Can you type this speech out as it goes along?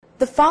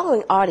The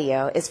following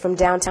audio is from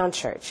Downtown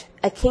Church,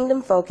 a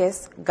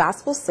kingdom-focused,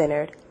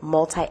 gospel-centered,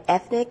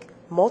 multi-ethnic,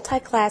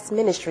 multi-class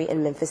ministry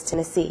in Memphis,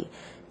 Tennessee.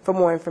 For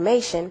more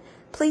information,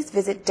 please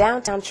visit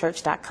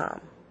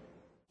downtownchurch.com.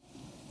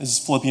 This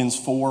is Philippians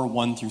 4,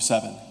 1 through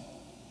 7.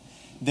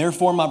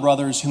 Therefore, my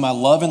brothers, whom I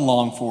love and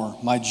long for,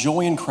 my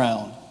joy and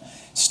crown,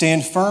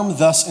 stand firm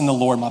thus in the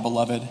Lord, my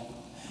beloved.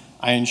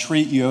 I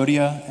entreat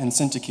Euodia and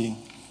Syntyche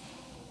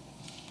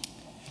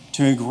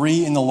to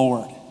agree in the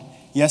Lord.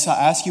 Yes, I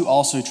ask you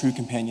also, true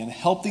companion,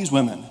 help these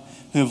women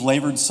who have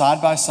labored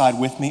side by side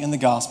with me in the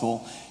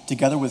gospel,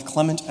 together with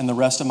Clement and the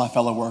rest of my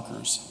fellow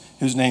workers,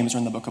 whose names are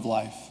in the book of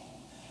life.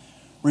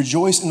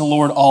 Rejoice in the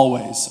Lord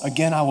always.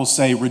 Again, I will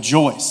say,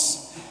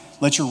 rejoice.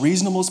 Let your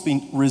reasonableness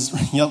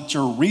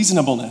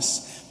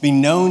be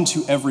known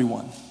to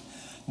everyone.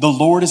 The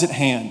Lord is at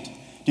hand.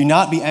 Do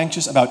not be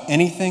anxious about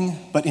anything,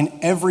 but in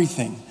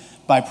everything,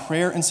 by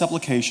prayer and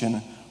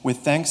supplication, with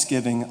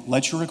thanksgiving,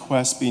 let your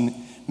requests be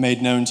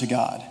made known to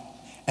God.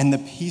 And the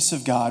peace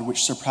of God,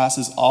 which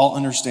surpasses all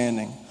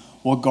understanding,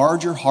 will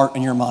guard your heart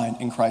and your mind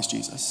in Christ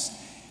Jesus.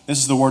 This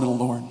is the word of the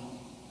Lord.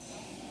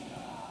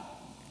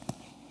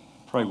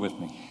 Pray with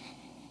me.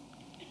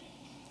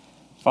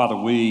 Father,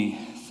 we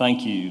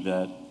thank you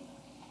that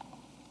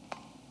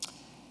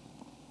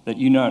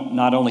you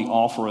not only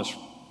offer us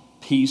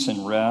peace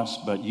and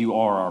rest, but you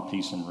are our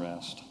peace and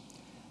rest.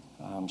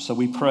 So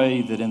we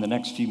pray that in the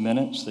next few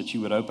minutes that you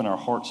would open our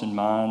hearts and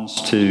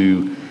minds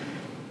to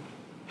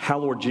how,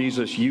 Lord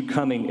Jesus, you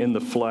coming in the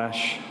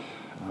flesh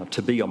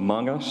to be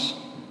among us,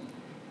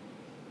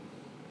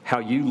 how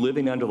you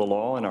living under the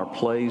law in our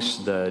place,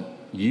 that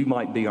you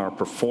might be our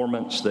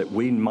performance, that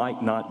we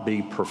might not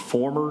be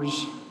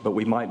performers, but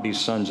we might be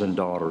sons and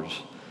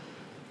daughters.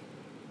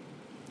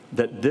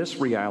 That these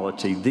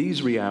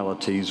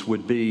realities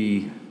would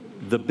be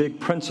the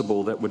big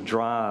principle that would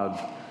drive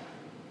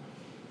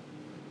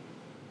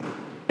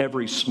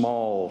every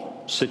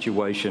small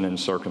situation and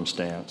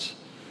circumstance.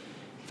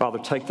 Father,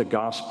 take the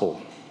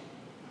gospel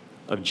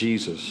of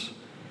Jesus.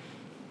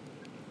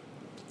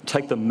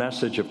 Take the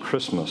message of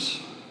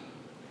Christmas,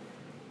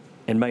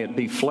 and may it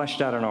be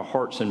fleshed out in our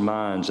hearts and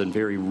minds in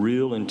very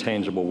real and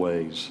tangible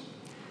ways.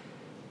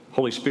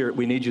 Holy Spirit,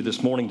 we need you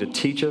this morning to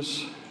teach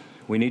us.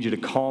 We need you to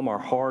calm our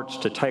hearts,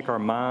 to take our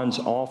minds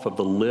off of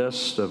the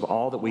list of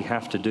all that we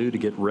have to do to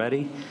get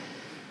ready.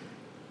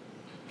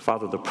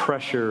 Father, the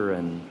pressure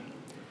and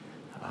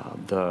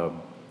the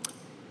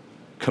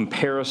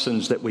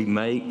comparisons that we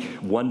make,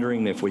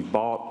 wondering if we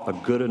bought a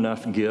good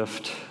enough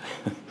gift,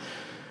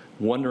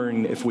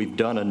 wondering if we've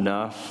done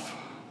enough,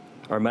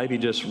 or maybe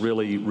just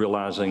really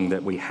realizing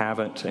that we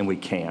haven't and we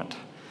can't.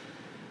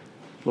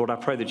 Lord, I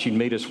pray that you'd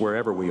meet us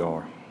wherever we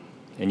are,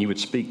 and you would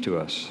speak to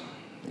us,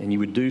 and you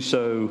would do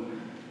so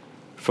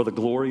for the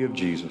glory of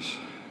Jesus.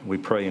 We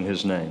pray in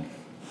his name.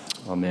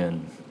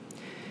 Amen.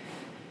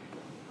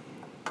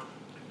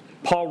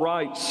 Paul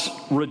writes,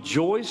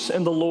 rejoice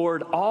in the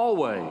Lord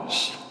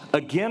always.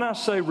 Again, I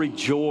say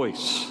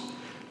rejoice.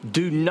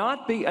 Do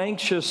not be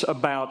anxious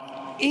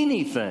about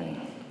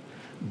anything,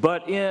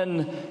 but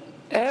in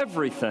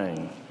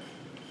everything,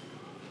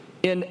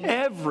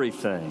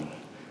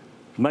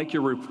 make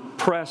your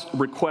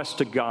request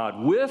to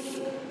God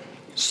with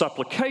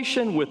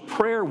supplication, with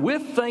prayer,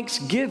 with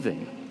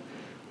thanksgiving.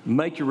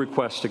 Make your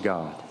request to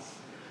God.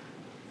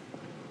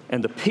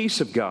 And the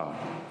peace of God,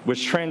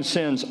 which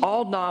transcends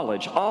all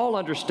knowledge, all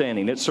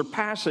understanding, it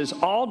surpasses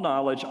all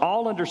knowledge,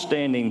 all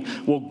understanding,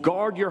 will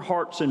guard your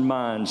hearts and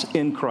minds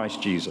in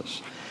Christ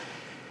Jesus.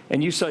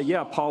 And you say,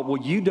 yeah, Paul,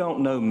 well, you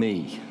don't know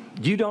me.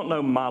 You don't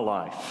know my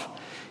life.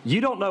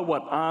 You don't know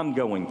what I'm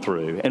going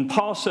through. And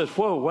Paul says,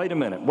 whoa, wait a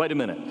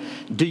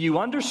minute. Do you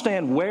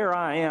understand where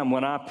I am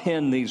when I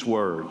pen these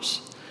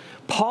words?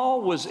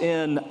 Paul was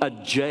in a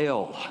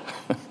jail.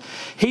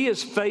 He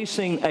is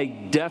facing a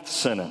death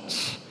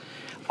sentence.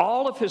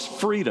 All of his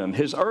freedom,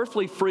 his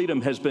earthly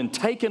freedom, has been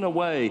taken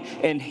away,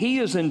 and he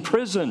is in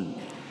prison.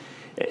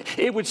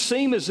 It would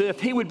seem as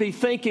if he would be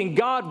thinking,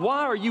 God,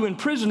 why are you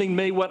imprisoning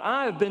me when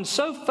I have been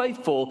so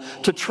faithful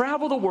to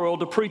travel the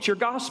world to preach your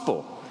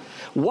gospel?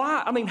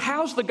 Why? I mean,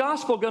 how's the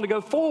gospel going to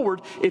go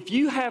forward if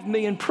you have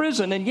me in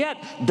prison? And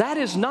yet, that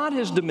is not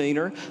his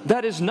demeanor.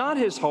 That is not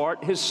his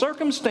heart. His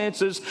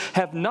circumstances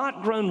have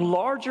not grown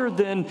larger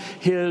than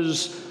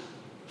his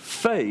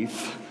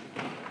faith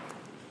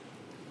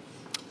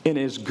in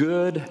his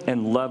good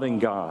and loving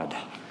God.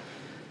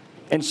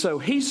 And so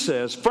he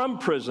says from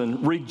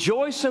prison,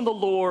 rejoice in the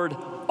Lord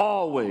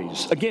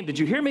always. Again, did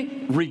you hear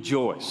me?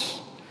 Rejoice.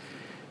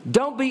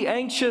 Don't be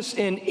anxious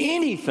in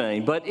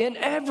anything, but in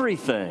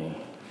everything,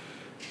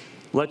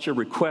 let your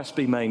requests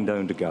be made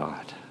known to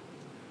God.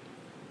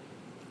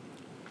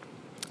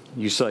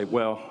 You say,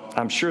 well,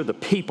 I'm sure the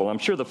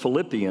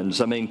Philippians,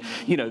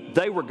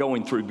 they were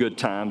going through good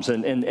times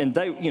and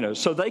they,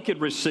 so they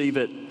could receive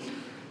it.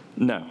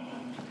 No.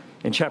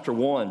 In chapter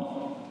 1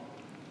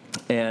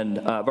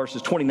 and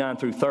verses 29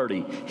 through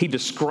 30, he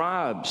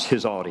describes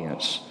his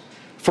audience.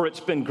 For it's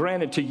been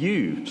granted to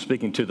you,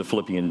 speaking to the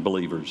Philippian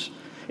believers,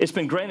 it's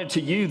been granted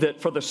to you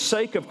that for the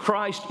sake of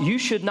Christ, you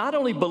should not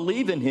only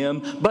believe in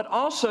him, but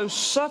also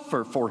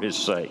suffer for his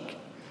sake.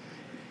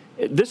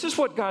 This is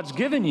what God's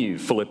given you,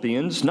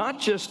 Philippians, not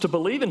just to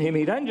believe in him.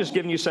 He hasn't just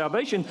given you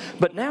salvation,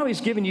 but now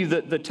he's given you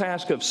the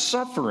task of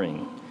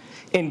suffering,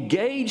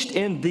 engaged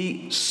in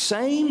the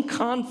same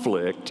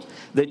conflict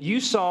that you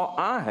saw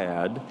I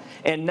had,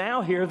 and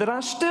now hear that I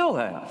still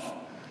have.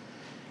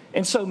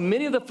 And so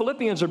many of the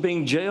Philippians are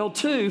being jailed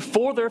too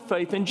for their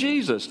faith in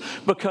Jesus.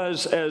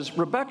 Because as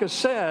Rebecca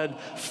said,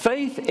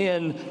 faith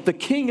in the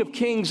King of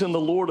Kings and the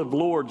Lord of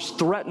Lords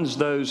threatens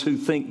those who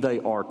think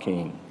they are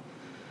king.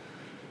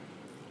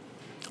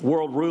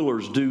 World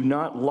rulers do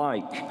not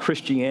like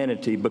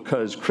Christianity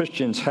because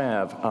Christians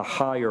have a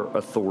higher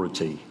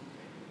authority.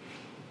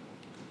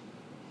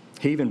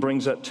 He even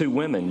brings up two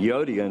women,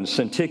 Euodia and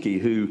Syntyche,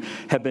 who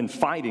have been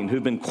fighting,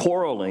 who've been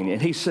quarreling.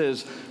 And he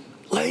says,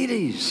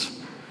 ladies,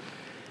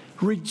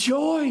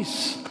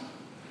 rejoice.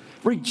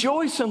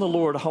 Rejoice in the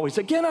Lord always.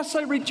 Again, I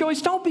say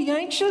rejoice. Don't be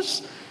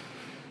anxious.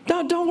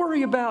 Don't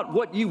worry about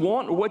what you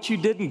want or what you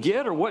didn't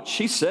get or what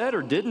she said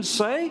or didn't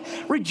say.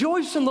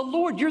 Rejoice in the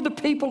Lord. You're the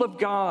people of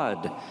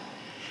God.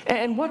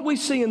 And what we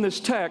see in this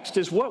text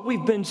is what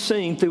we've been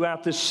seeing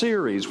throughout this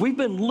series. We've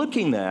been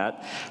looking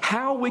at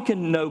how we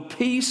can know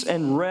peace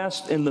and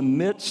rest in the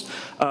midst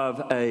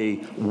of a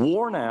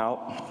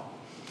worn-out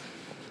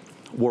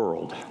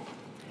world.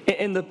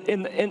 In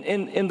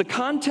the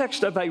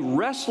context of a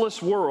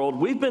restless world,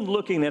 we've been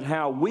looking at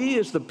how we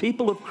as the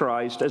people of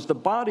Christ, as the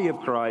body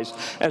of Christ,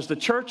 as the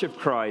church of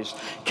Christ,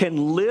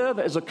 can live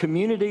as a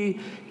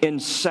community in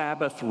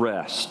Sabbath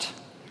rest.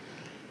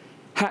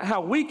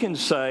 How we can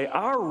say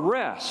our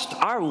rest,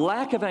 our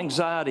lack of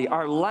anxiety,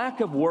 our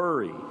lack of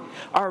worry,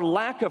 our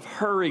lack of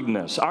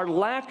hurriedness, our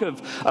lack of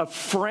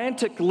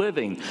frantic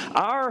living,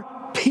 our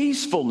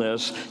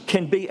peacefulness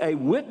can be a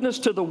witness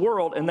to the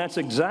world, and that's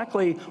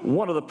exactly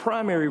one of the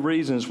primary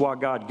reasons why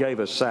God gave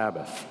us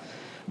Sabbath.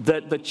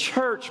 That the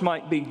church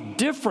might be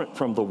different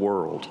from the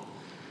world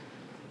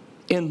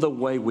in the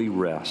way we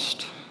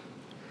rest.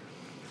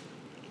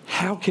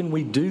 How can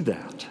we do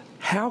that?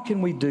 How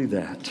can we do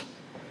that?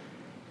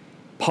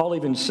 Paul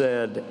even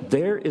said,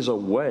 there is a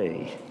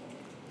way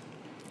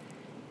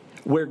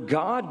where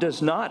God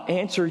does not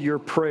answer your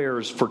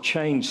prayers for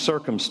changed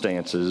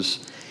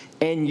circumstances,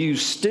 and you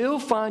still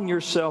find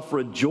yourself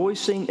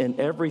rejoicing in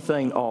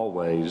everything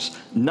always,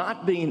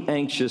 not being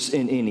anxious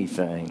in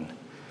anything.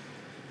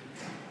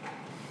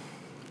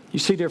 You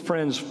see, dear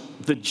friends,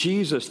 the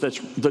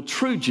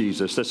true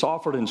Jesus that's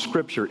offered in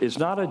Scripture is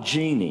not a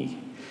genie,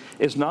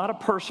 is not a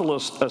personal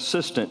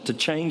assistant to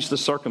change the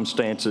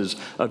circumstances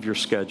of your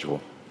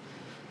schedule.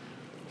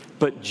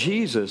 But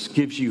Jesus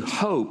gives you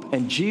hope,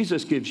 and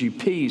Jesus gives you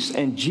peace,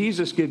 and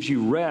Jesus gives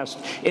you rest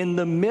in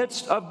the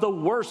midst of the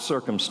worst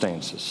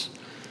circumstances.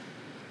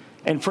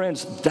 And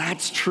friends,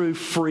 that's true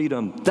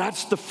freedom.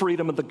 That's the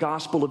freedom of the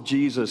gospel of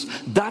Jesus.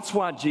 That's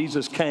why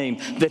Jesus came,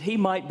 that he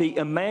might be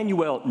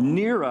Emmanuel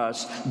near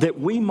us, that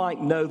we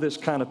might know this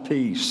kind of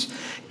peace.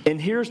 And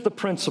here's the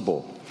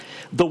principle.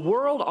 The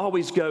world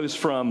always goes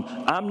from,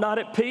 I'm not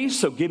at peace,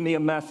 so give me a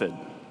method.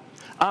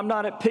 I'm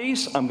not at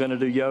peace, I'm going to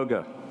do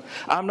yoga.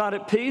 I'm not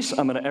at peace,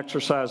 I'm going to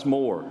exercise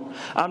more.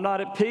 I'm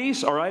not at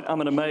peace, all right, I'm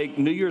going to make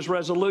New Year's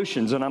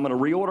resolutions, and I'm going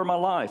to reorder my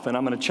life, and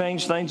I'm going to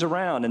change things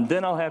around, and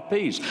then I'll have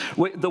peace.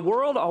 The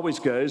world always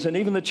goes, and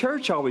even the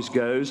church always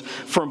goes,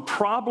 from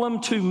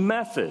problem to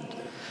method.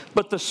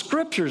 But the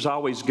Scriptures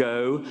always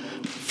go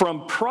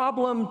from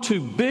problem to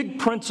big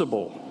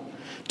principle,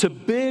 to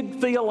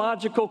big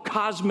theological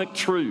cosmic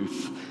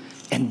truth,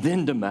 and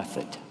then to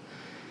method.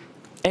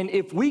 And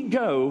if we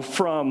go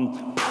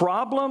from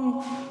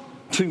problem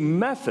to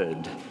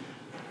method,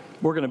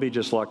 we're going to be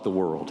just like the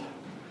world.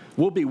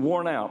 We'll be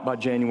worn out by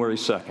January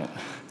 2nd.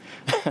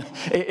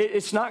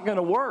 It's not going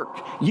to work.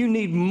 You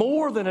need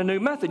more than a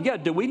new method. Yeah,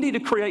 do we need to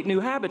create new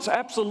habits?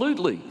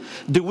 Absolutely.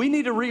 Do we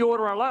need to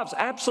reorder our lives?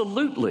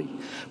 Absolutely.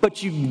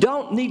 But you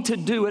don't need to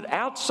do it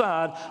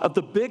outside of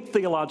the big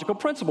theological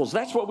principles.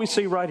 That's what we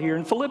see right here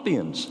in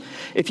Philippians.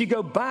 If you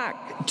go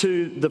back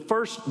to the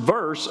first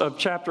verse of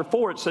chapter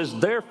 4, it says,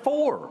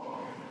 therefore,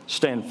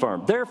 stand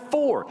firm.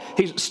 Therefore,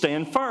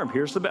 stand firm.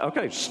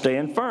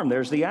 Stand firm.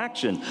 There's the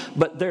action.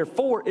 But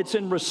therefore, it's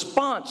in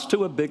response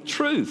to a big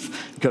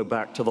truth. Go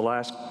back to the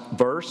last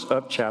verse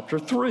of chapter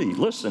 3.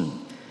 Listen.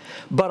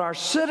 But our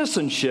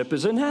citizenship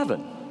is in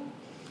heaven.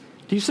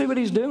 Do you see what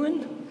he's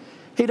doing?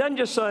 He doesn't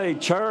just say,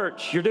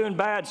 church, you're doing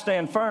bad,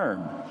 stand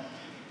firm.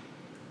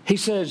 He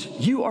says,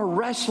 you are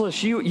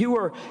restless. You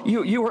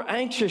are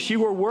anxious.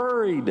 You are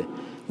worried.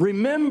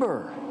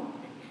 Remember.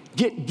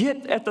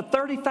 Get at the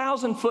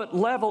 30,000-foot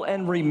level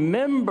and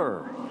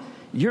remember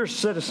your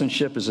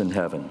citizenship is in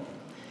heaven.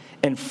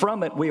 And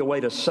from it we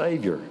await a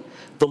Savior,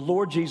 the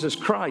Lord Jesus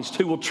Christ,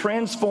 who will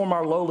transform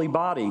our lowly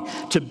body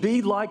to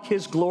be like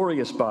his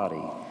glorious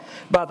body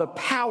by the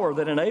power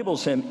that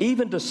enables him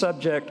even to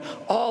subject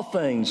all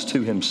things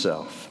to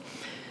himself.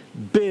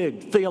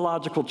 Big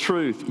theological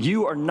truth.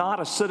 You are not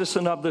a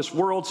citizen of this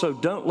world, so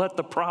don't let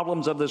the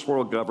problems of this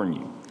world govern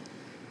you.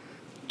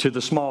 To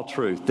the small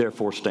truth,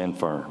 therefore stand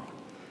firm.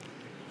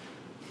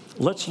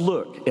 let's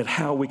look at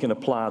how we can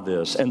apply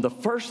this. And the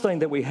first thing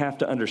that we have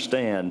to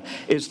understand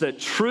is that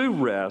true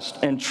rest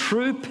and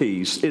true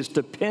peace is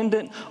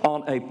dependent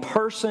on a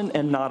person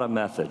and not a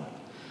method.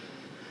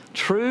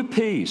 True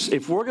peace,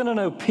 if we're going to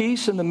know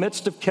peace in the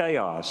midst of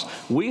chaos,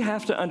 we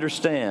have to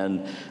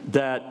understand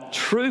that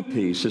true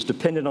peace is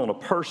dependent on a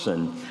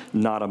person,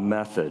 not a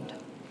method.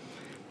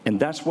 And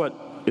that's what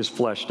is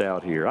fleshed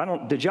out here.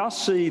 Did y'all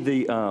see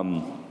the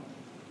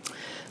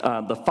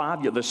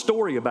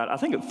story about, I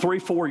think, a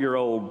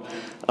 3-4-year-old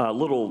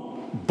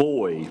little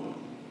boy,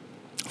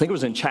 I think it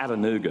was in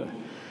Chattanooga,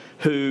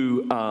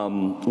 who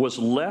was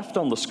left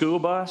on the school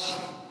bus?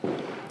 I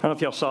don't know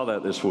if y'all saw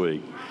that this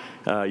week.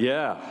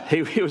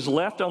 He was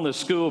left on the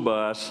school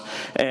bus,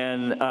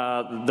 and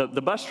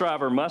the bus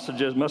driver must have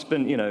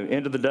been,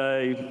 end of the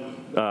day,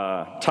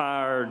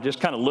 tired, just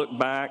kind of looked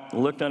back,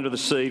 looked under the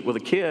seat. Well, the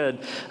kid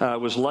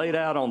was laid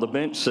out on the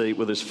bench seat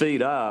with his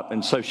feet up,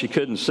 and so she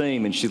couldn't see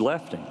him, and she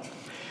left him.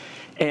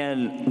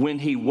 And when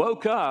he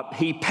woke up,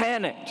 he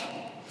panicked.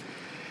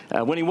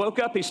 When he woke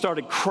up, he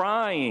started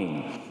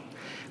crying.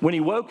 When he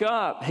woke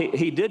up,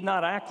 he did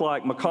not act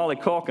like Macaulay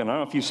Culkin. I don't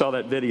know if you saw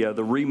that video,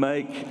 the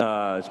remake.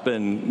 It's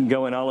been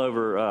going all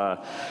over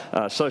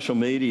social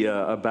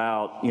media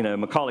about,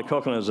 Macaulay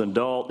Culkin as an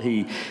adult.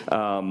 He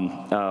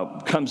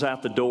comes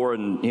out the door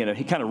and,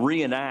 he kind of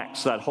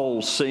reenacts that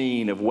whole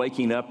scene of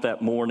waking up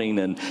that morning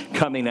and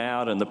coming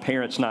out and the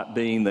parents not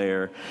being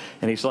there.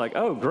 And he's like,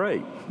 oh,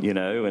 great,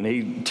 and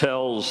he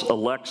tells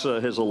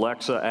his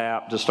Alexa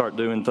app to start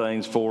doing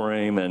things for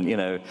him.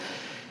 And,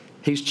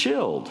 he's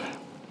chilled.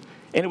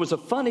 And it was a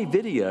funny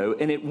video,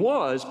 and it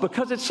was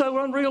because it's so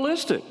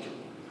unrealistic.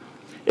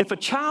 If a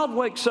child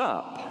wakes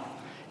up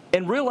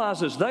and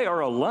realizes they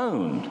are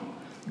alone,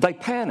 they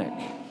panic.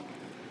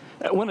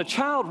 When a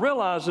child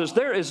realizes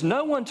there is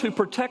no one to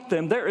protect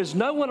them, there is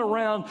no one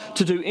around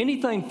to do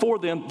anything for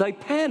them, they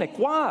panic.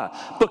 Why?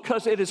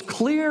 Because it is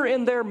clear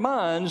in their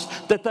minds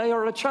that they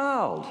are a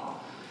child.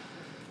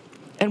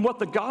 And what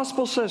the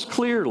gospel says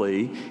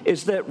clearly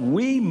is that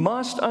we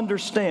must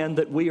understand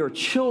that we are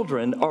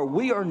children, or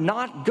we are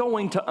not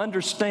going to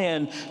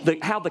understand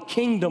how the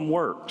kingdom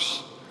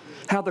works,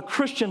 how the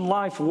Christian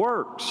life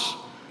works.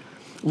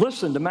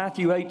 Listen to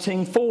Matthew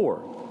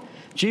 18:4.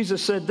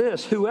 Jesus said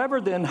this,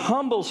 "Whoever then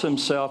humbles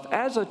himself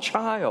as a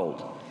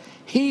child,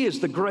 he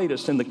is the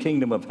greatest in the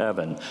kingdom of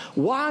heaven."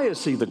 Why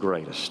is he the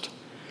greatest?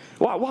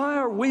 Why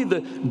are we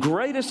the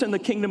greatest in the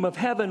kingdom of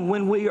heaven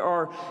when we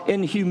are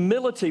in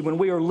humility, when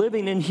we are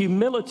living in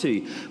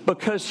humility?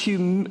 Because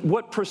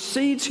what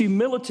precedes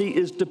humility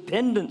is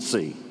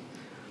dependency.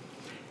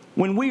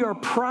 When we are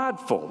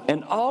prideful,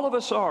 and all of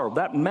us are,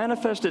 that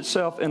manifests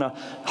itself in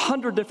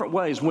 100 different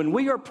ways. When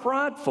we are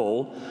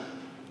prideful,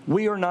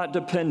 we are not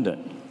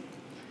dependent.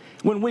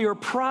 When we are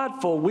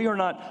prideful, we are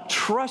not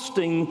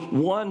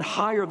trusting one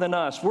higher than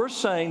us. We're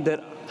saying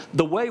that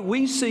the way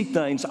we see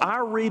things,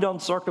 our read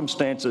on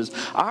circumstances,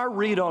 our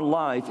read on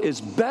life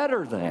is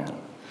better than.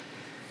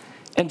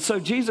 And so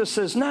Jesus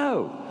says,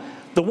 no.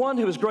 The one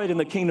who is great in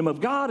the kingdom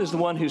of God is the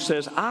one who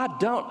says,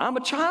 I'm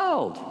a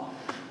child.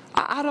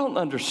 I don't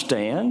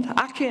understand.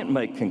 I can't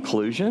make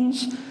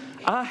conclusions.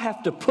 I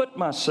have to put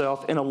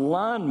myself in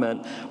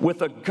alignment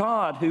with a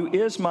God who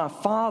is my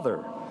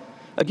Father.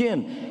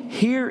 Again,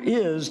 here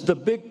is the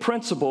big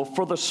principle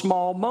for the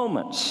small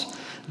moments.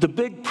 The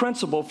big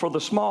principle for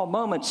the small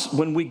moments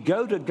when we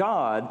go to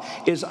God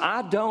is,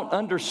 I don't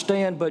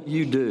understand, but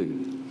you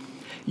do.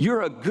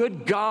 You're a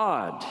good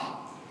God,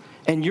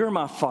 and you're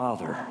my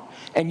Father,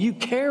 and you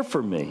care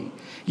for me.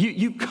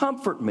 You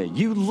comfort me.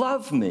 You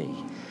love me.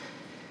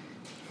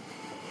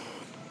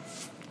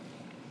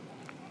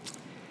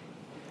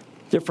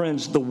 Dear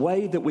friends, the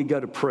way that we go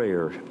to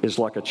prayer is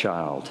like a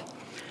child.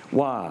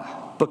 Why?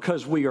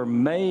 Because we are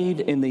made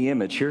in the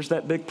image. Here's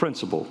that big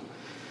principle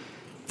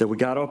that we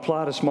got to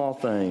apply to small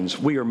things.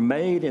 We are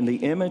made in the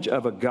image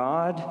of a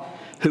God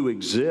who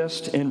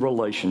exists in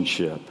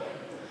relationship.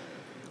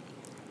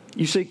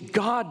 You see,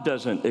 God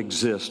doesn't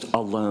exist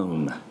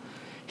alone.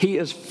 He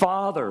is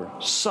Father,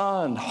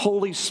 Son,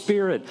 Holy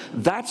Spirit.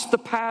 That's the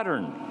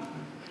pattern.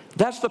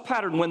 That's the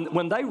pattern.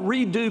 When they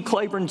redo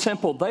Claiborne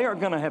Temple, they are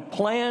going to have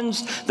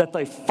plans that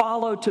they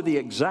follow to the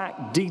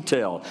exact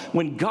detail.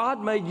 When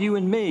God made you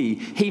and me,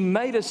 He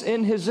made us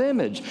in His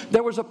image.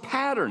 There was a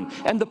pattern,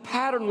 and the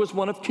pattern was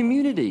one of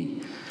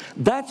community.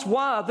 That's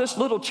why this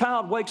little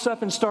child wakes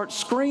up and starts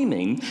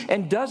screaming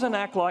and doesn't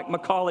act like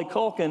Macaulay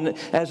Culkin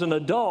as an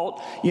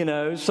adult,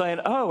 saying,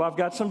 oh, I've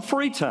got some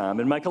free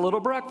time and make a little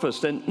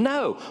breakfast. And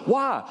no,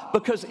 why?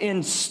 Because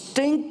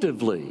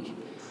instinctively,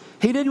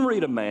 he didn't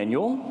read a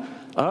manual.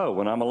 Oh,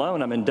 when I'm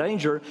alone, I'm in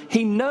danger.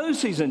 He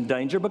knows he's in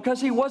danger because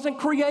he wasn't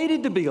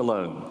created to be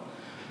alone.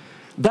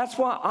 That's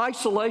why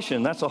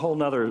isolation, that's a whole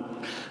nother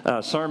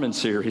sermon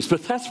series,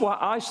 but that's why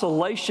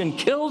isolation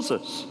kills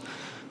us,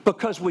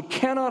 because we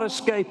cannot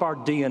escape our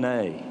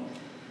DNA.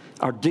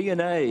 Our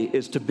DNA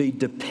is to be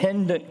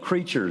dependent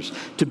creatures,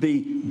 to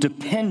be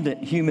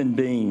dependent human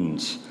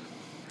beings.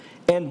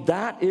 And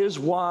that is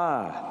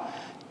why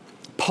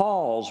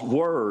Paul's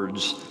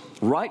words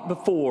right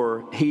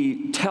before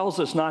he tells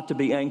us not to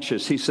be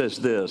anxious, he says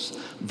this,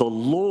 "The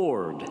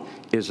Lord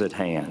is at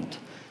hand.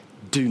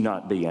 Do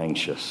not be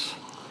anxious."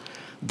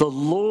 The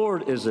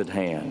Lord is at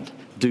hand.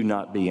 Do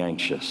not be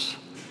anxious.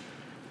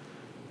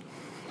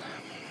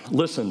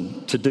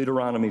 Listen to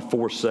Deuteronomy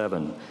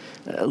 4:7.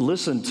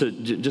 Listen to,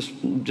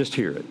 just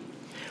hear it.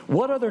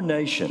 What other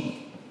nation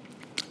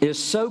is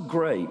so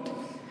great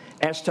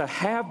as to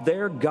have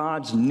their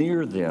gods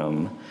near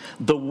them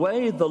the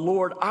way the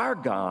Lord our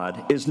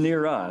God is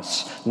near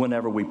us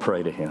whenever we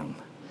pray to him?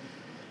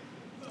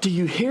 Do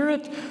you hear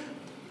it?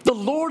 The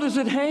Lord is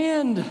at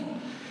hand.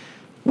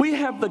 We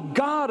have the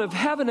God of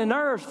heaven and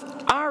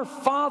earth. Our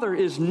Father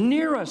is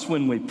near us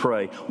when we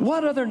pray.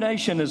 What other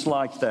nation is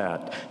like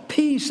that?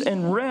 Peace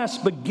and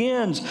rest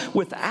begins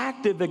with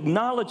active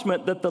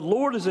acknowledgement that the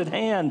Lord is at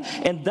hand,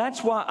 and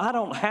that's why I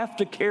don't have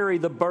to carry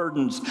the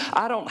burdens.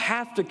 I don't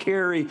have to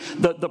carry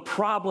the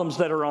problems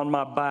that are on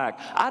my back.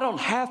 I don't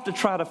have to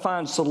try to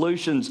find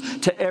solutions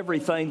to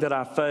everything that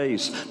I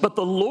face. But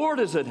the Lord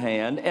is at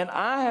hand, and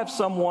I have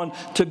someone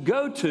to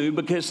go to,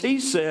 because he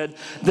said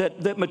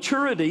that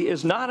maturity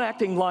is not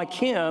acting like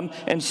him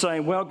and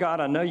saying, "Well,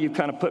 God, I know you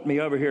kind of put me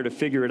over here to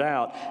figure it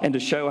out and to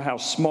show how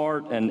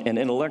smart and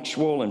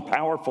intellectual and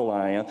powerful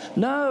I am."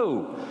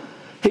 No.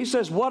 He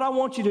says, what I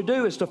want you to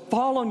do is to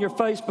fall on your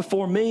face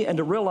before me and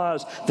to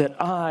realize that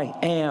I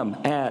am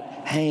at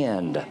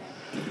hand.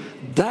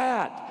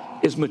 That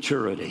is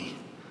maturity.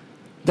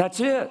 That's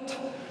it.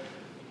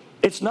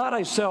 It's not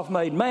a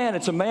self-made man.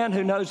 It's a man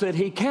who knows that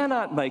he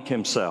cannot make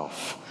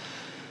himself.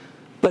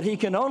 But he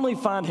can only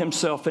find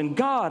himself in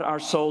God. Our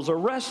souls are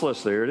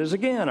restless. There it is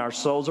again. Our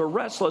souls are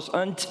restless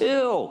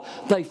until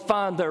they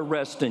find their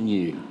rest in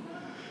you.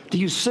 Do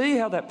you see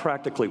how that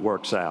practically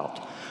works out?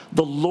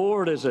 The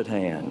Lord is at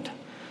hand.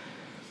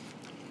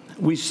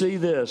 We see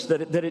this,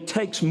 that it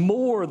takes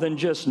more than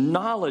just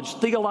knowledge,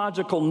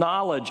 theological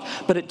knowledge,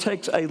 but it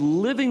takes a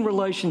living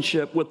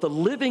relationship with the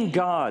living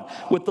God,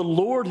 with the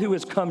Lord who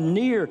has come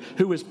near,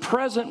 who is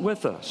present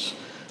with us,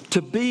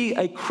 to be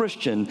a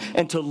Christian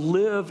and to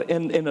live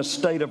in a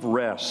state of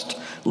rest.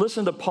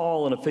 Listen to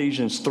Paul in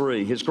Ephesians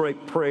 3, his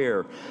great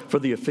prayer for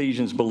the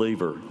Ephesians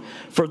believer.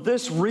 "For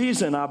this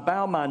reason I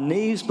bow my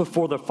knees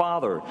before the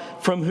Father,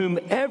 from whom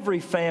every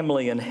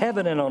family in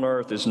heaven and on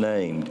earth is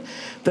named,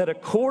 that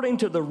according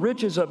to the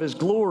riches of his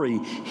glory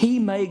he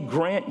may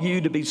grant you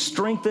to be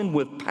strengthened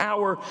with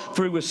power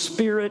through his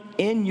Spirit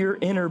in your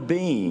inner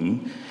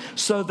being,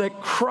 so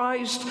that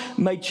Christ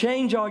may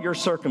change all your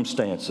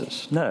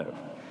circumstances." No.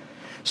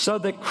 "So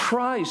that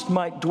Christ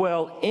might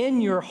dwell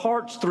in your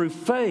hearts through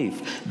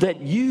faith,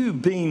 that you,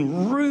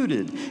 being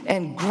rooted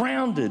and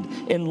grounded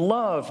in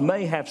love,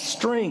 may have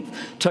strength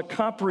to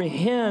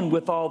comprehend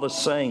with all the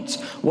saints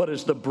what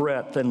is the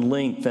breadth and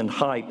length and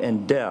height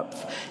and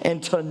depth,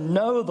 and to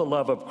know the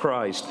love of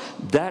Christ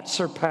that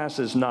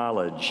surpasses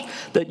knowledge,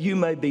 that you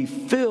may be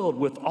filled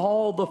with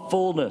all the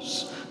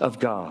fullness of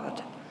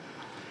God."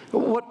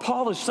 What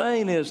Paul is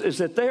saying is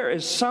that there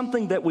is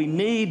something that we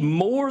need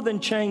more than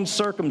changed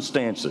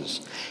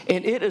circumstances.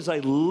 And it is a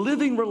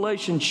living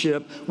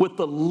relationship with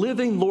the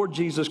living Lord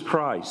Jesus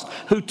Christ,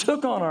 who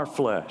took on our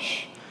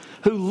flesh,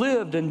 who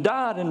lived and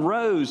died and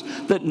rose,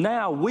 that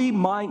now we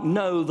might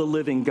know the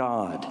living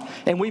God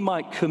and we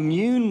might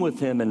commune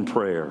with him in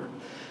prayer.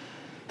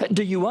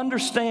 Do you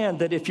understand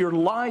that if your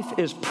life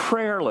is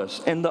prayerless,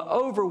 and the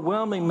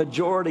overwhelming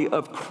majority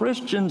of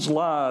Christians'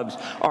 lives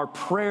are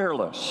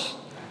prayerless,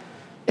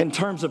 in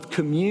terms of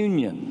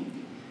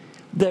communion,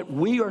 that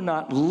we are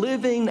not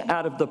living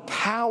out of the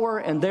power,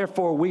 and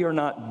therefore we are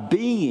not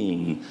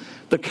being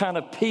the kind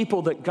of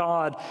people that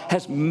God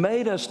has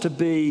made us to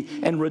be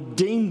and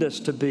redeemed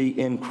us to be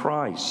in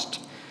Christ?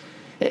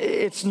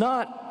 It's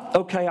not,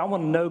 okay, I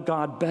want to know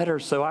God better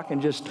so I can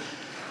just,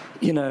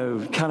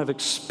 kind of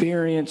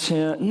experience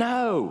him.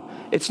 No,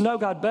 it's know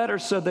God better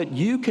so that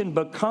you can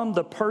become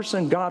the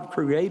person God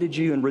created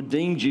you and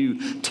redeemed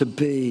you to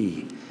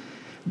be.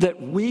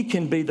 That we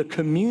can be the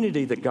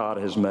community that God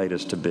has made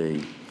us to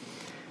be.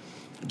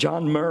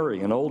 John Murray,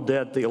 an old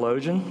dead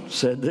theologian,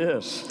 said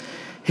this.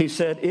 He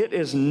said, "It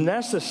is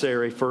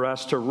necessary for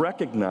us to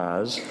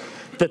recognize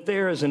that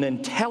there is an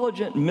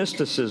intelligent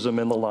mysticism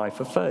in the life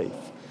of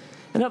faith."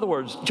 In other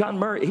words, John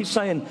Murray, he's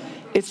saying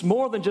it's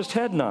more than just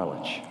head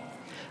knowledge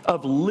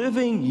of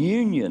living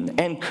union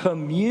and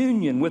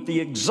communion with the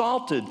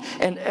exalted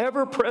and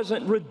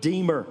ever-present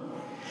Redeemer.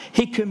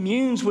 He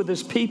communes with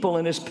his people,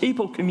 and his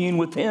people commune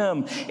with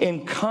him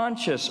in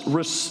conscious,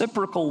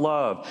 reciprocal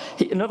love.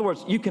 In other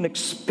words, you can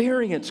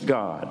experience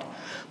God.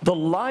 The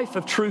life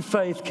of true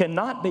faith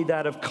cannot be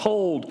that of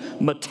cold,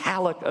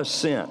 metallic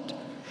assent.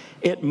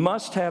 It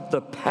must have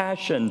the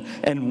passion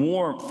and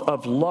warmth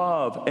of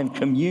love and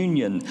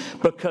communion,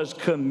 because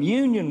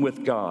communion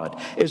with God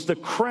is the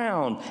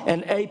crown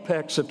and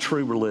apex of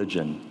true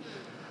religion.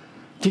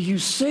 Do you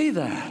see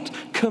that?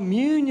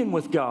 Communion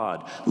with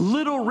God.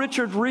 Little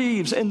Richard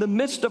Reeves, in the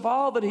midst of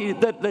all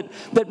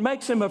that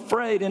makes him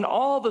afraid, and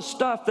all the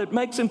stuff that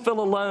makes him feel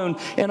alone,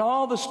 and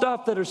all the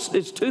stuff that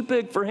is too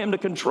big for him to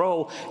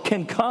control,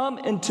 can come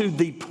into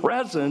the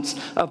presence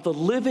of the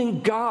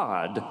living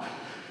God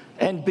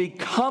and be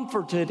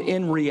comforted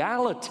in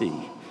reality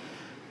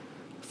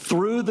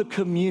through the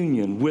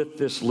communion with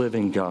this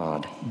living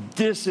God.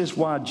 This is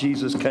why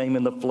Jesus came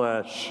in the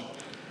flesh.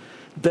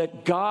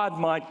 That God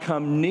might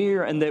come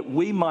near and that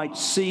we might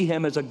see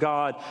him as a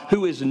God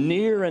who is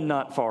near and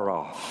not far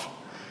off.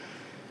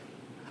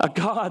 A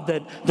God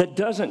that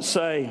doesn't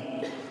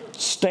say,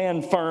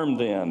 stand firm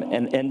then,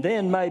 and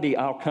then maybe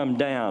I'll come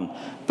down.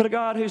 But a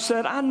God who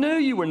said, I knew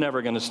you were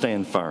never going to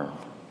stand firm.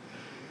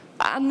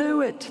 I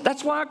knew it.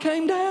 That's why I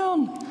came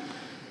down.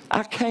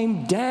 I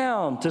came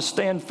down to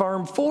stand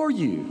firm for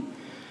you,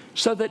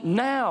 so that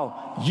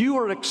now you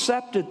are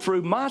accepted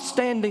through my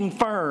standing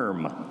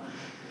firm.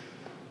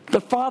 The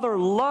Father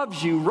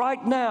loves you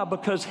right now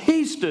because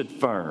he stood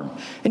firm.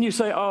 And you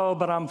say, oh,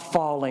 but I'm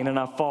falling and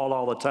I fall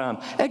all the time.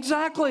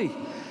 Exactly.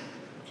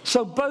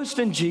 So boast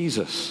in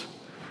Jesus.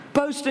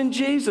 Boast in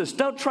Jesus.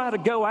 Don't try to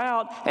go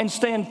out and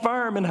stand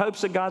firm in hopes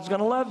that God's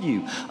going to love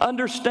you.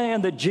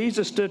 Understand that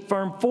Jesus stood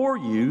firm for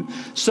you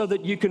so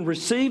that you can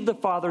receive the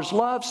Father's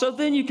love, so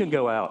then you can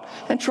go out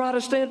and try to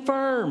stand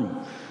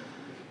firm.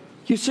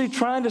 You see,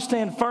 trying to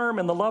stand firm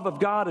in the love of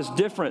God is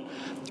different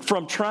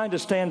from trying to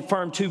stand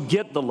firm to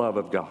get the love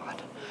of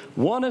God.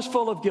 One is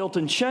full of guilt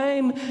and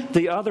shame.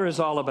 The other is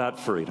all about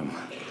freedom.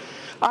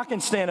 I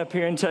can stand up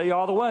here and tell you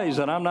all the ways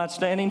that I'm not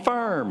standing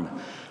firm.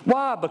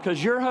 Why?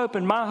 Because your hope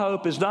and my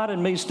hope is not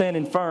in me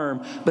standing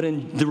firm, but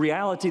in the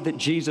reality that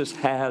Jesus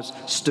has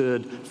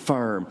stood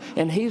firm.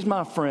 And he's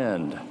my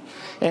friend.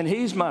 And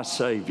he's my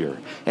Savior,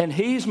 and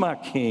he's my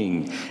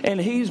King, and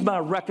he's my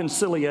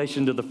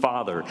reconciliation to the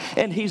Father,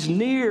 and he's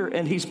near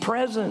and he's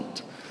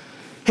present.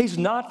 He's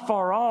not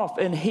far off,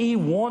 and he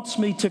wants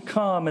me to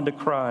come and to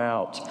cry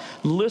out.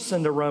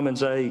 Listen to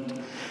Romans 8.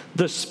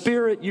 The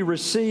Spirit you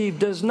receive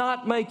does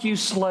not make you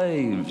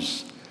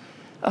slaves.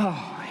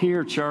 Oh,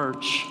 here,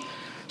 church.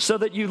 So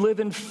that you live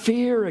in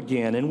fear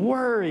again, and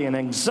worry and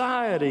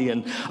anxiety,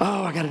 and,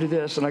 oh, I got to do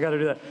this and I got to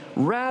do that.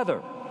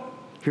 Rather,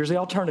 here's the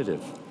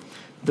alternative.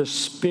 The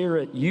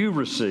Spirit you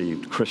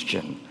received,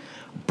 Christian,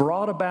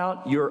 brought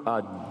about your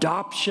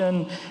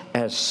adoption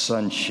as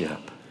sonship.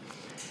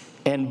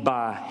 And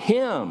by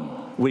him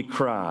we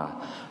cry,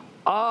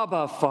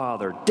 Abba,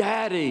 Father,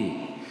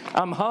 Daddy,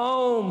 I'm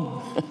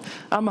home.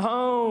 I'm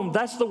home.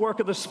 That's the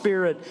work of the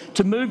Spirit,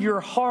 to move your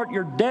heart,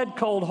 your dead,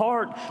 cold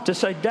heart, to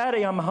say,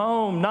 Daddy, I'm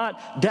home,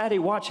 not, Daddy,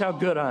 watch how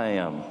good I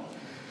am.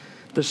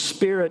 The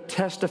Spirit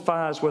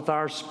testifies with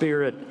our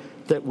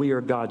spirit that we are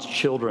God's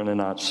children and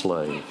not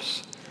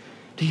slaves.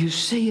 Do you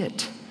see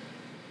it?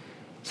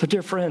 So,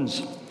 dear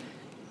friends,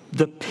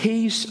 the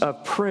peace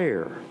of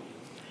prayer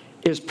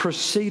is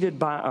preceded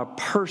by a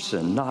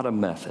person, not a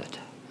method.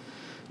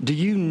 Do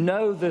you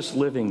know this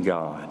living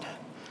God?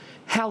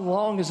 How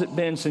long has it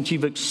been since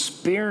you've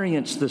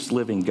experienced this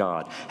living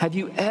God? Have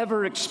you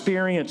ever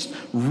experienced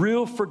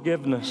real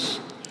forgiveness?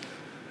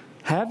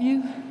 Have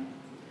you?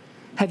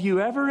 Have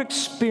you ever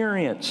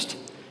experienced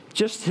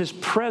just his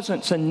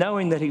presence and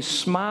knowing that he's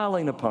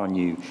smiling upon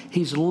you,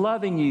 he's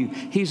loving you,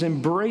 he's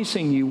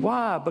embracing you?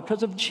 Why?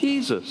 Because of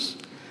Jesus.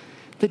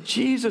 That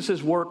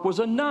Jesus' work was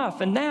enough,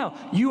 and now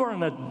you are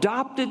an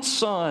adopted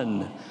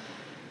son.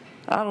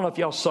 I don't know if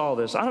y'all saw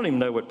this. I don't even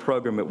know what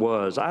program it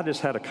was. I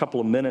just had a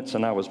couple of minutes,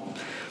 and I was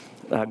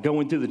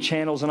going through the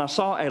channels, and I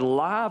saw a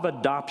live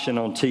adoption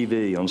on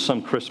TV on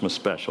some Christmas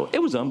special. It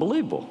was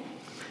unbelievable.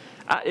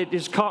 It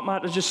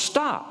just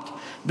stopped.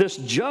 This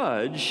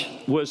judge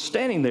was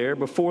standing there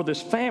before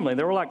this family.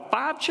 There were like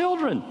 5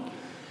 children.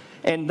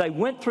 And they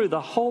went through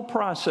the whole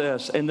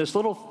process, and this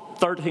little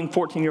 13,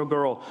 14-year-old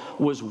girl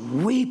was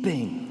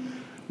weeping.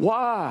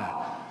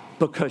 Why?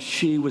 Because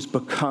she was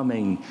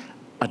becoming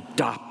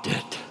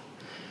adopted.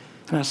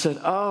 And I said,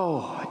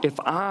 oh, if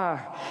I,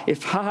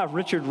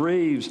 Richard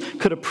Reeves,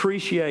 could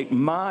appreciate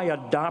my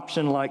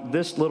adoption like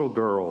this little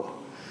girl.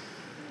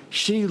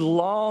 She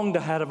longed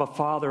to have a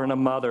father and a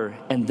mother,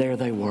 and there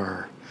they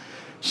were,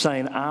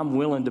 saying, I'm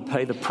willing to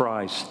pay the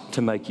price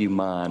to make you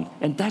mine.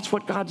 And that's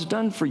what God's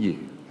done for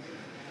you.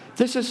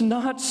 This is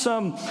not just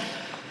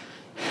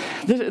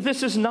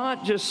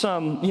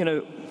some,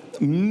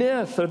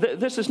 myth, or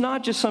this is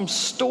not just some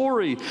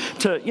story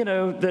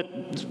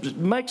that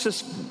makes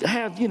us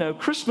have,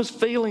 Christmas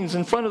feelings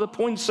in front of the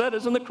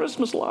poinsettias and the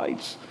Christmas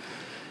lights.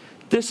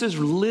 This is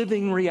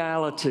living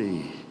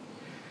reality.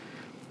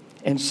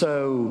 And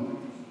so,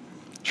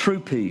 true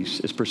peace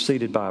is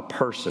preceded by a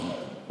person.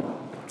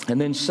 And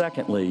then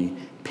secondly,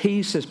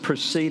 peace is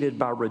preceded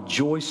by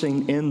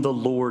rejoicing in the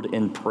Lord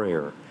in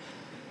prayer.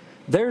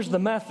 There's the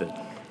method.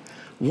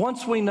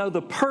 Once we know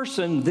the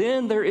person,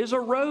 then there is a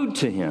road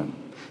to him.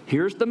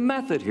 Here's the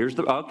method.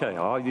 Okay,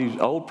 all you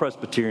old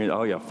Presbyterians,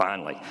 oh yeah,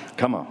 finally.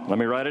 Come on, let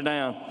me write it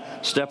down.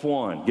 Step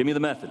 1, give me the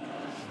method.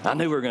 I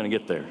knew we were going to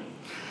get there.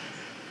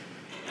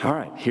 All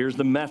right, here's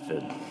the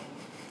method.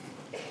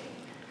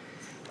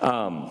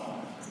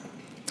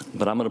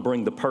 But I'm going to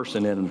bring the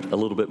person in a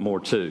little bit more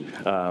too.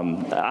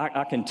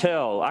 I could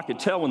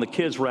tell when the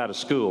kids were out of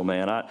school,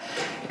 man.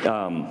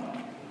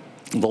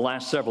 The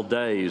last several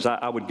days,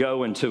 I would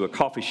go into a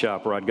coffee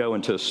shop or I'd go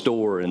into a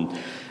store and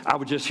I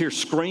would just hear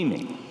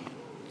screaming.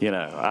 You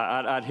know,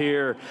 I'd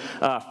hear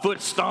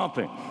foot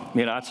stomping.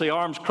 You know, I'd see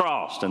arms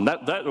crossed, and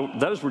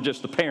those were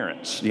just the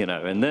parents. You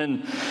know, and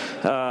then.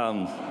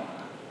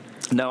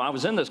 No, I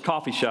was in this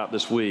coffee shop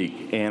this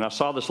week, and I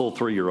saw this little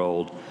 3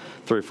 or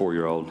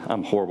 4-year-old.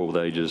 I'm horrible with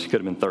ages. He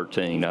could have been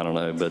 13, I don't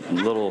know, but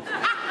little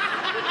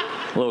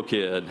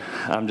kid.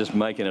 I'm just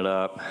making it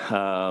up,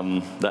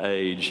 the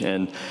age.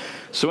 And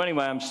so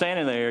anyway, I'm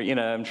standing there, you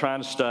know, I'm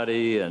trying to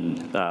study, and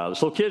this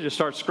little kid just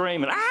starts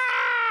screaming,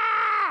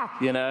 "Ah!"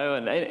 You know,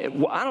 and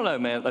I don't know,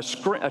 man,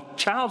 a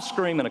child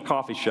scream in a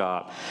coffee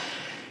shop.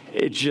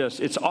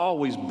 It's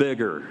always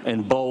bigger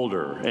and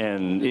bolder,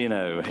 and, you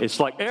know, it's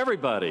like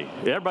everybody's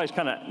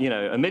kind of, you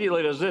know,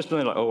 immediately does this, and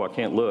they're like, oh, I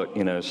can't look,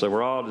 you know, so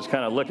we're all just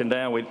kind of looking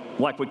down, we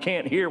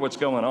can't hear what's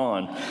going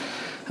on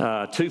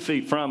 2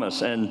 feet from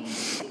us, and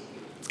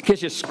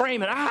kid's just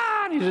screaming,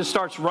 ah, and he just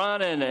starts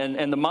running,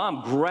 and the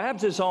mom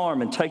grabs his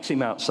arm and takes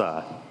him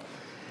outside.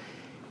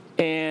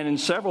 And in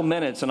several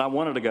minutes, and I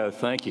wanted to go,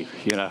 thank you,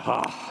 you know,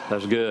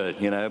 that's good,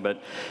 you know,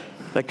 but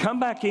they come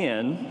back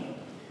in,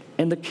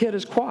 and the kid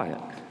is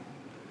quiet.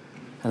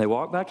 And they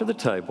walk back to the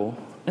table,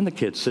 and the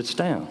kid sits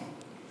down.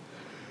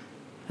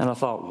 And I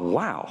thought,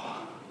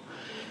 wow.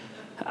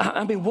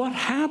 I mean, what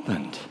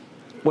happened?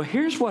 Well,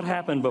 here's what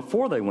happened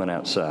before they went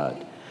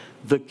outside.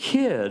 The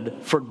kid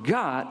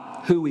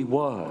forgot who he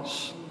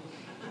was.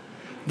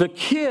 The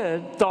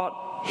kid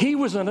thought he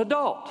was an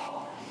adult.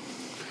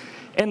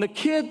 And the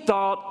kid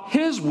thought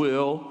his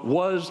will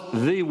was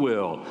the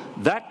will.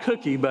 That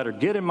cookie better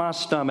get in my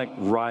stomach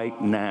right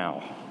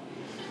now,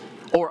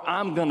 or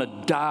I'm going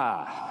to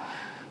die.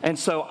 And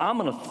so I'm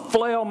going to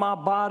flail my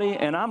body,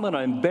 and I'm going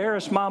to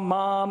embarrass my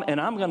mom, and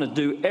I'm going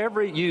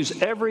to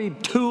use every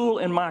tool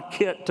in my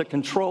kit to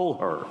control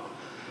her,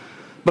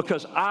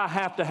 because I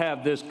have to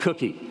have this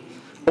cookie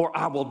or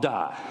I will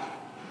die.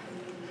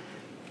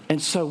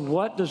 And so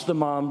what does the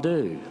mom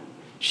do?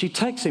 She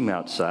takes him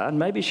outside.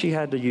 Maybe she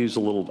had to use a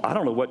little, I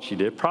don't know what she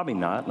did, probably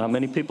not. Not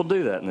many people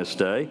do that in this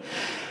day.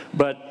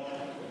 But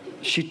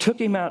she took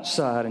him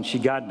outside, and she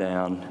got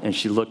down, and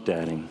she looked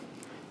at him.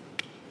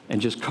 And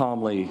just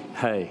calmly,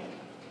 hey,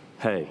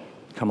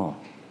 come on.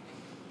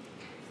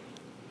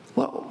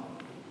 Well,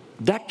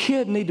 that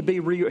kid needed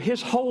to be,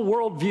 his whole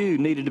worldview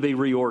needed to be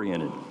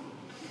reoriented.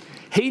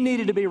 He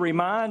needed to be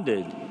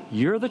reminded,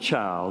 you're the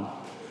child,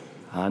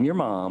 I'm your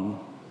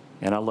mom,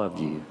 and I love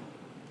you.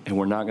 And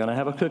we're not going to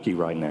have a cookie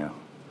right now.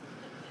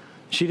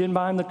 She didn't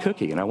buy him the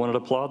cookie, and I wanted to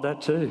applaud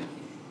that too.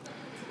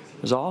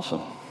 It was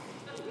awesome.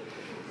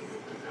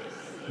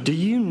 Do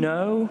you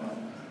know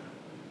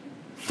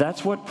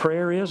that's what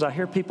prayer is? I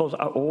hear people,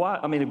 why?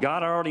 I mean, if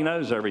God already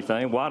knows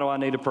everything, why do I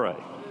need to pray?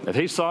 If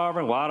He's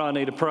sovereign, why do I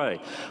need to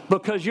pray?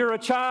 Because you're a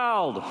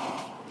child,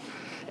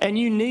 and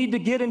you need to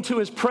get into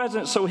His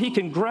presence so He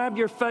can grab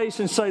your face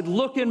and say,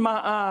 look in my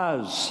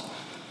eyes.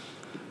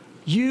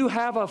 You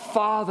have a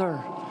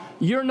Father.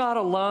 You're not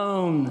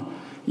alone.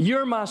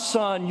 You're my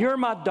son. You're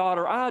my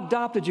daughter. I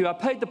adopted you. I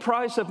paid the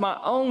price of my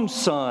own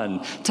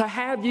son to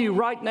have you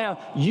right now.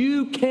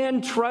 You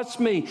can trust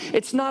me.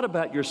 It's not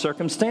about your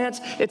circumstance.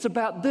 It's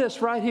about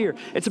this right here.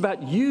 It's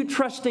about you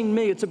trusting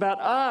me. It's about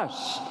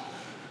us.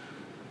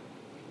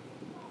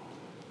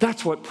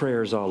 That's what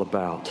prayer is all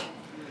about.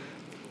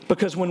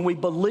 Because when we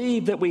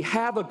believe that we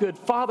have a good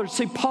Father,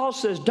 see, Paul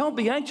says, don't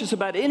be anxious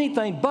about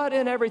anything, but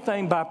in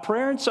everything by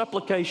prayer and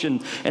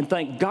supplication. And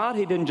thank God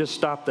he didn't just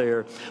stop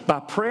there. By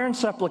prayer and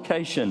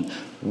supplication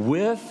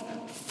with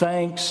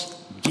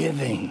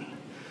thanksgiving.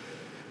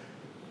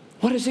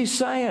 What is he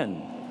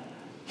saying?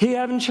 He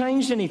hasn't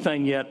changed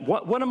anything yet.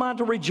 What am I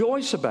to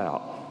rejoice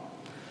about?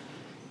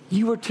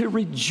 You are to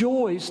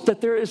rejoice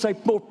that there is a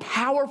more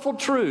powerful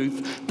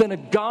truth than a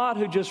God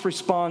who just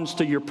responds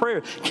to your prayer.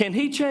 Can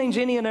he change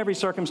any and every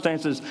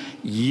circumstances?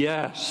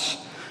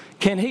 Yes.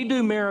 Can he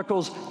do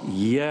miracles?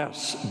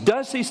 Yes.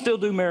 Does he still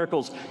do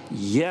miracles?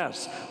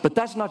 Yes. But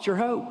that's not your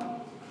hope.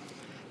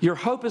 Your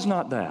hope is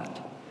not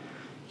that.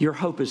 Your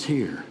hope is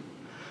here.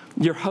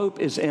 Your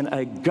hope is in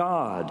a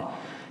God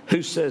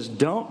who says,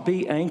 don't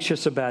be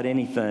anxious about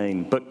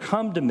anything, but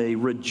come to me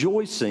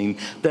rejoicing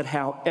that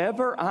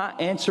however I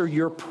answer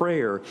your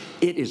prayer,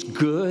 it is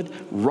good,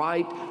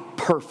 right,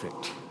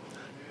 perfect.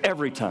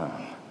 Every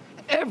time.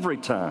 Every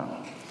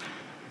time.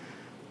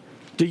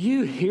 Do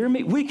you hear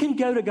me? We can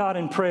go to God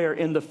in prayer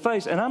in the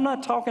face, and I'm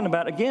not talking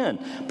about, again,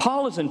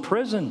 Paul is in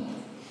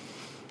prison.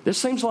 This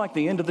seems like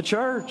the end of the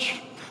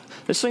church.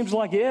 This seems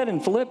like it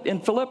in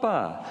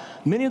Philippi.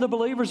 Many of the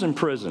believers in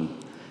prison.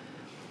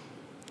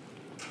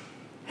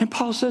 And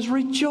Paul says,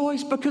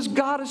 rejoice because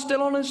God is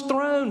still on his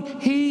throne.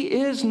 He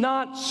is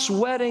not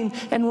sweating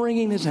and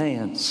wringing his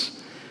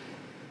hands.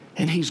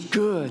 And he's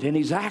good and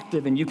he's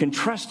active and you can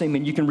trust him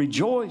and you can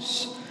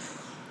rejoice.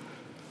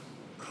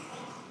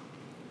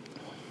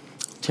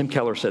 Tim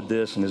Keller said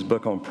this in his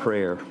book on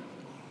prayer.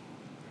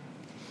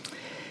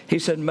 He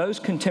said,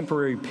 most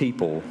contemporary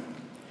people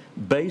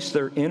base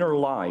their inner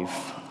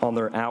life on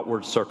their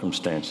outward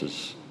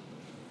circumstances.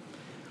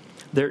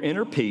 Their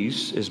inner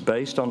peace is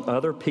based on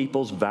other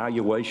people's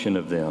valuation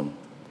of them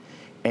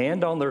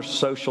and on their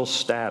social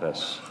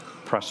status,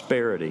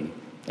 prosperity,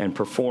 and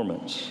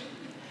performance.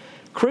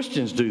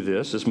 Christians do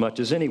this as much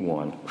as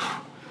anyone.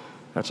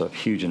 That's a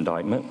huge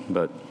indictment,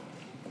 but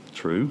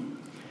true.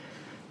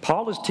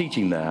 Paul is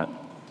teaching that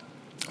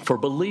for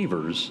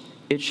believers,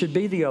 it should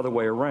be the other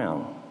way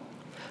around.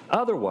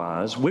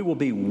 Otherwise, we will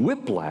be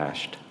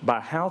whiplashed by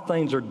how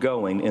things are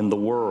going in the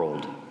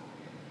world.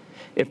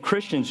 If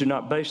Christians do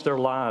not base their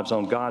lives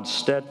on God's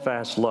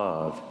steadfast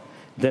love,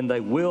 then they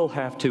will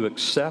have to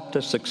accept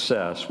as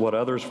success what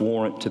others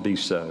warrant to be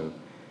so,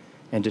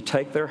 and to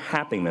take their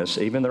happiness,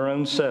 even their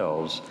own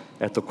selves,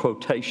 at the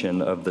quotation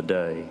of the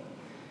day.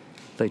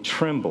 They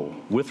tremble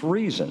with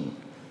reason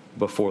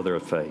before their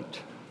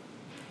fate.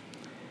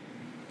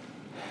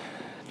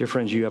 Dear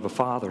friends, you have a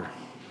Father.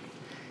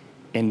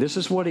 And this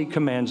is what He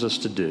commands us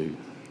to do.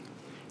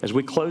 As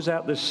we close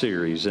out this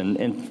series,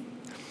 and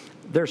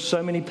there's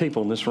so many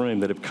people in this room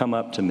that have come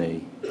up to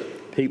me.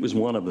 Pete was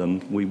one of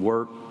them. We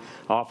work,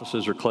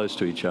 offices are close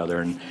to each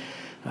other, and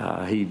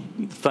he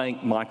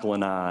thanked Michael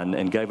and I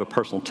and gave a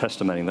personal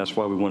testimony, and that's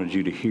why we wanted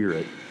you to hear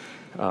it.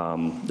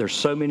 There's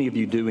so many of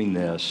you doing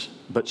this,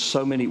 but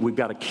so many, we've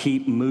got to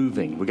keep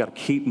moving. We've got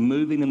to keep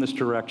moving in this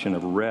direction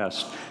of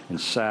rest and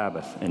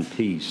Sabbath and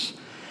peace.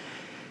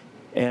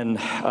 And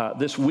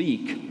this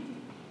week,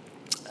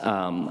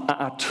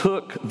 I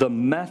took the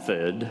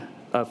method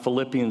of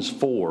Philippians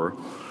 4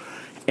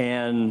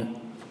 and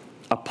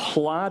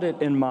applied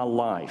it in my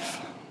life.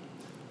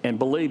 And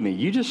believe me,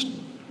 you just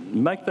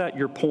make that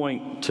your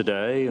point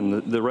today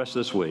and the rest of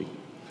this week.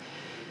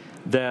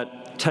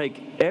 That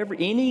take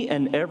any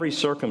and every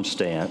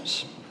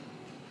circumstance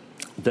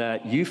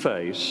that you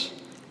face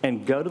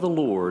and go to the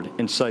Lord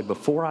and say,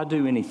 before I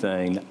do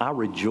anything, I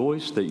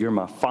rejoice that you're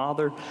my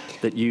Father,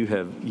 that you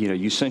have,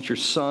 you sent your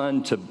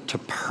Son to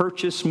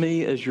purchase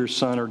me as your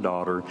son or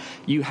daughter.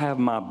 You have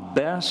my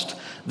best,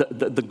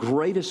 the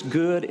greatest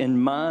good in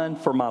mind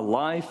for my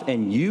life,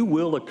 and you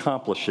will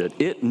accomplish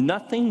it.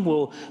 Nothing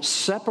will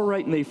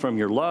separate me from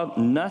your love.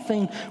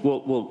 Nothing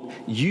will,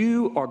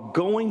 you are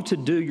going to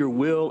do your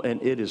will,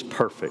 and it is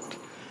perfect.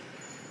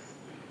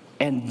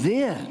 And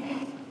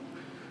then,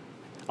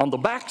 on the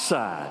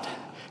backside,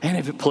 and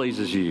if it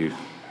pleases you.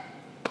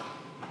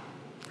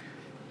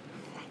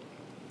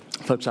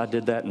 Folks, I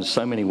did that in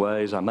so many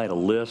ways. I made a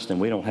list,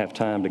 and we don't have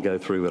time to go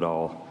through it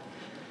all.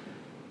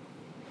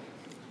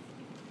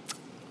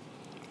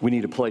 We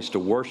need a place to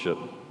worship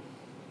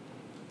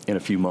in a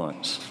few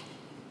months.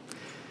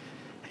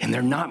 And there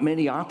are not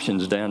many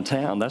options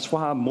downtown. That's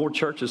why more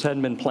churches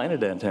hadn't been planted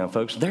downtown,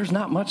 folks. There's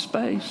not much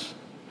space.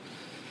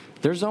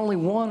 There's only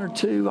one or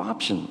two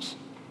options.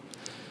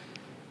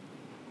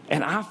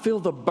 And I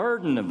feel the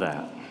burden of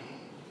that.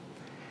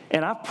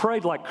 And I've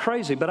prayed like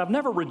crazy, but I've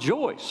never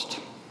rejoiced.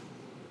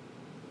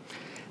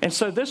 And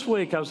so this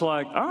week I was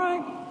like, all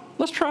right,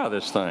 let's try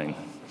this thing.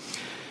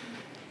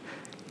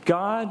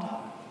 God,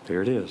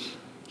 there it is.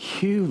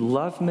 You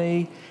love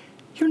me.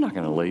 You're not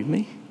going to leave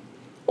me.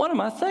 What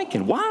am I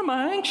thinking? Why am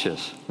I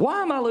anxious?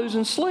 Why am I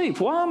losing sleep?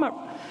 Why am I?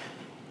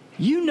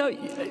 You know,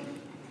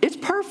 it's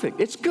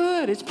perfect. It's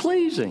good. It's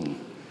pleasing.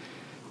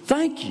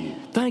 Thank you.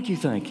 Thank you.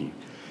 Thank you.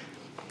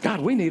 God,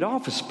 we need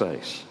office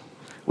space.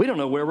 We don't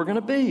know where we're going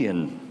to be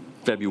in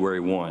February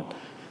 1.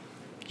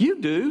 You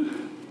do.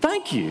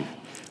 Thank you.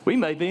 We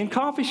may be in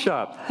coffee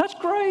shop. That's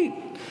great.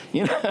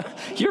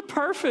 You're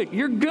perfect.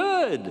 You're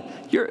good.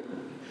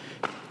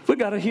 We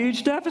got a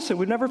huge deficit.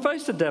 We've never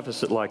faced a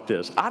deficit like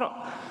this.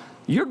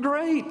 You're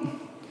great.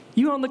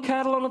 You on the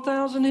cattle on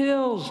 1,000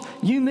 hills.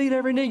 You meet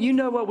every need. You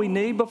know what we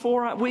need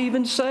before we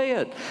even say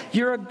it.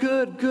 You're a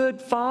good, good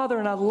Father,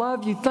 and I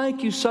love you.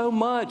 Thank you so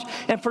much.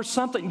 And for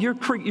something, you're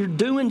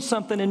doing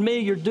something in me.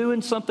 You're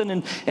doing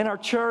something in our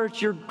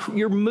church.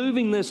 You're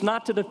moving this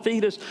not to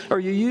defeat us, or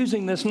you're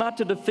using this not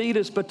to defeat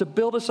us, but to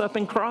build us up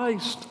in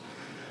Christ.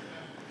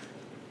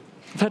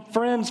 I've had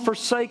friends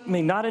forsake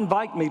me, not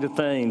invite me to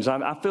things.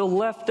 I feel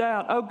left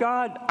out. Oh,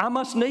 God, I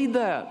must need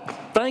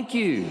that. Thank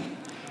you.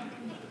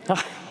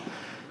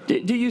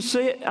 Do you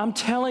see it? I'm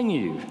telling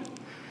you.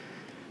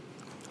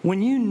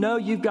 When you know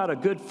you've got a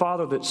good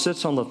Father that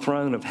sits on the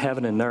throne of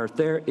heaven and earth,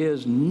 there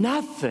is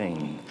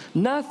nothing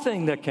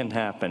that can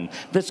happen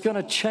that's going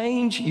to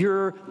change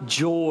your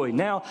joy.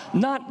 Now,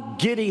 not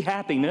giddy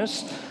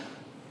happiness,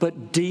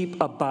 but deep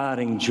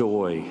abiding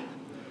joy.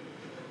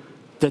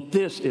 That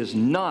this is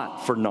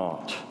not for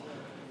naught.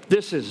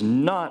 This is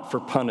not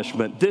for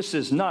punishment. This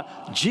is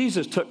not.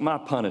 Jesus took my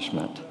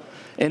punishment.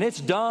 And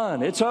it's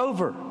done. It's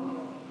over.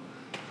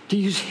 Do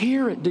you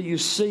hear it? Do you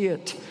see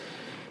it?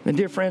 And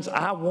dear friends,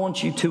 I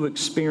want you to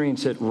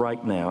experience it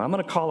right now. I'm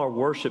going to call our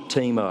worship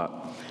team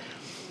up.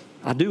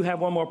 I do have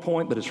one more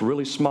point, but it's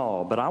really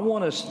small. But I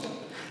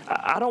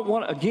don't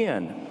want,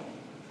 again,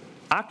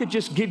 I could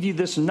just give you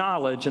this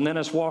knowledge and then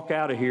us walk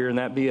out of here and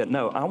that be it.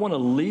 No, I want to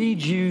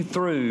lead you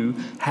through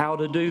how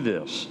to do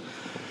this.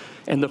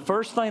 And the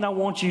first thing I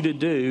want you to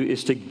do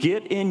is to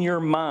get in your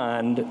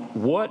mind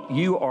what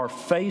you are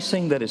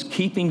facing that is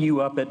keeping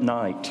you up at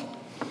night.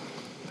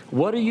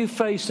 What are you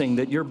facing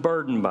that you're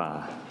burdened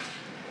by?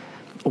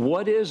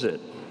 What is it?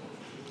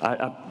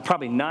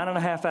 Probably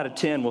 9.5 out of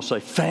 10 will say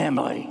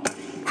family,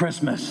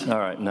 Christmas. All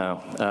right,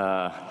 no.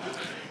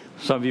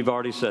 Some of you have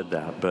already said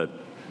that, but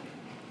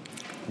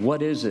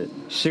what is it?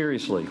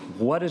 Seriously,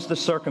 what is the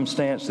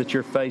circumstance that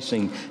you're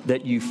facing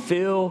that you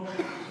feel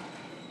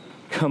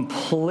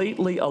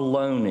completely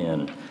alone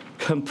in,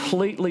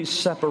 completely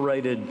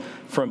separated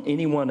from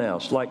anyone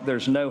else, like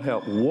there's no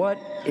help? What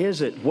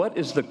is it? What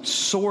is the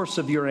source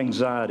of your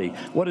anxiety?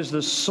 What is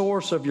the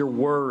source of your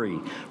worry?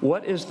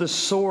 What is the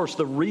source,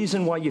 the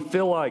reason why you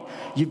feel like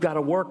you've got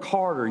to work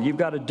harder, you've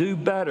got to do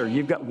better,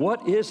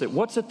 what is it?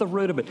 What's at the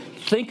root of it?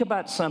 Think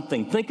about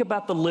something. Think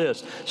about the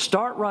list.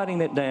 Start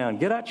writing it down.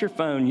 Get out your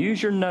phone.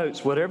 Use your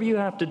notes. Whatever you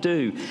have to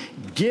do.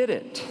 Get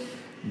it.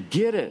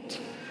 Get it.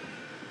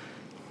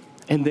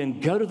 And then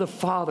go to the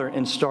Father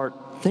and start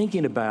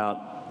thinking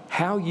about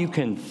how you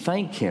can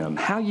thank Him,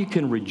 how you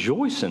can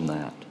rejoice in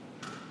that.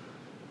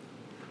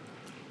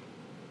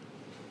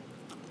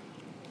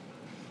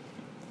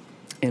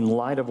 In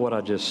light of what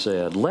I just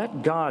said,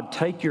 let God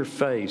take your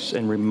face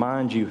and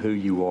remind you who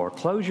you are.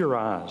 Close your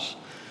eyes.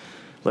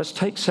 Let's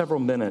take several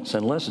minutes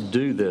and let's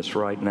do this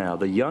right now.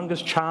 The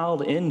youngest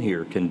child in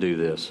here can do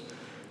this.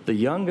 The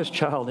youngest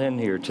child in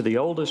here to the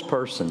oldest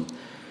person.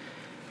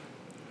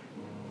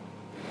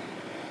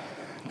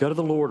 Go to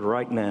the Lord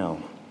right now.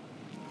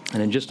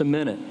 And in just a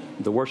minute,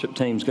 the worship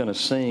team's going to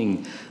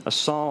sing a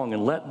song,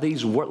 and let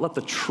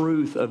the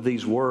truth of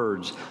these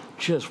words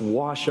just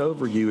wash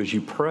over you as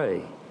you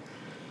pray.